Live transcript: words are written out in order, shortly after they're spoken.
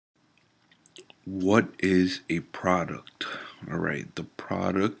What is a product? Alright, the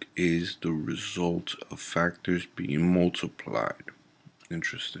product is the result of factors being multiplied.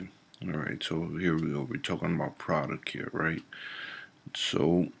 Interesting. Alright, so here we go. We're talking about product here, right?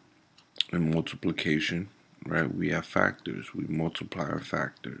 So in multiplication, right, we have factors. We multiply our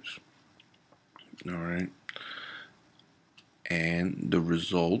factors. Alright. And the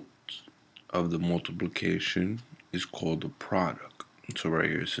result of the multiplication is called the product. So right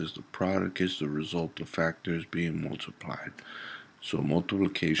here it says the product is the result of factors being multiplied. So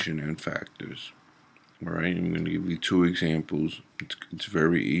multiplication and factors. All right, I'm going to give you two examples. It's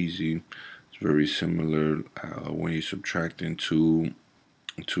very easy. It's very similar when you're subtracting two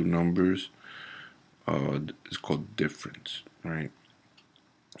numbers. It's called difference, right?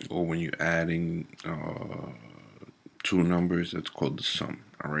 Or when you're adding two numbers, that's called the sum.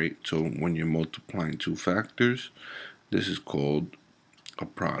 All right. So when you're multiplying two factors, this is called a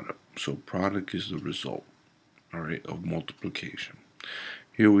product. So product is the result, all right, of multiplication.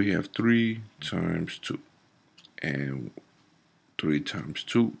 Here we have 3 times 2, and 3 times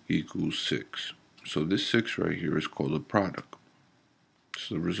 2 equals 6. So this 6 right here is called a product. It's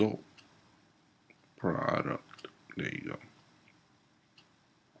the result. Product. There you go.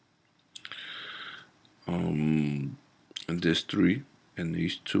 And this 3 and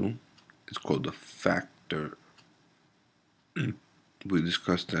these 2 is called a factor. We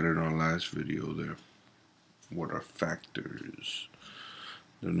discussed that in our last video there. What are factors?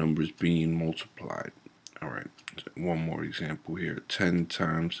 The numbers being multiplied. Alright, one more example here. 10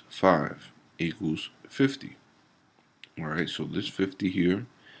 times 5 equals 50. Alright, so this 50 here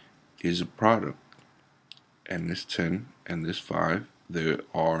is a product. And this 10 and this 5, there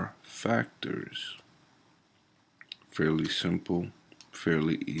are factors. Fairly simple,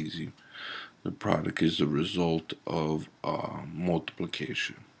 fairly easy. The product is the result of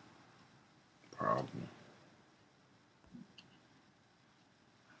multiplication. Problem.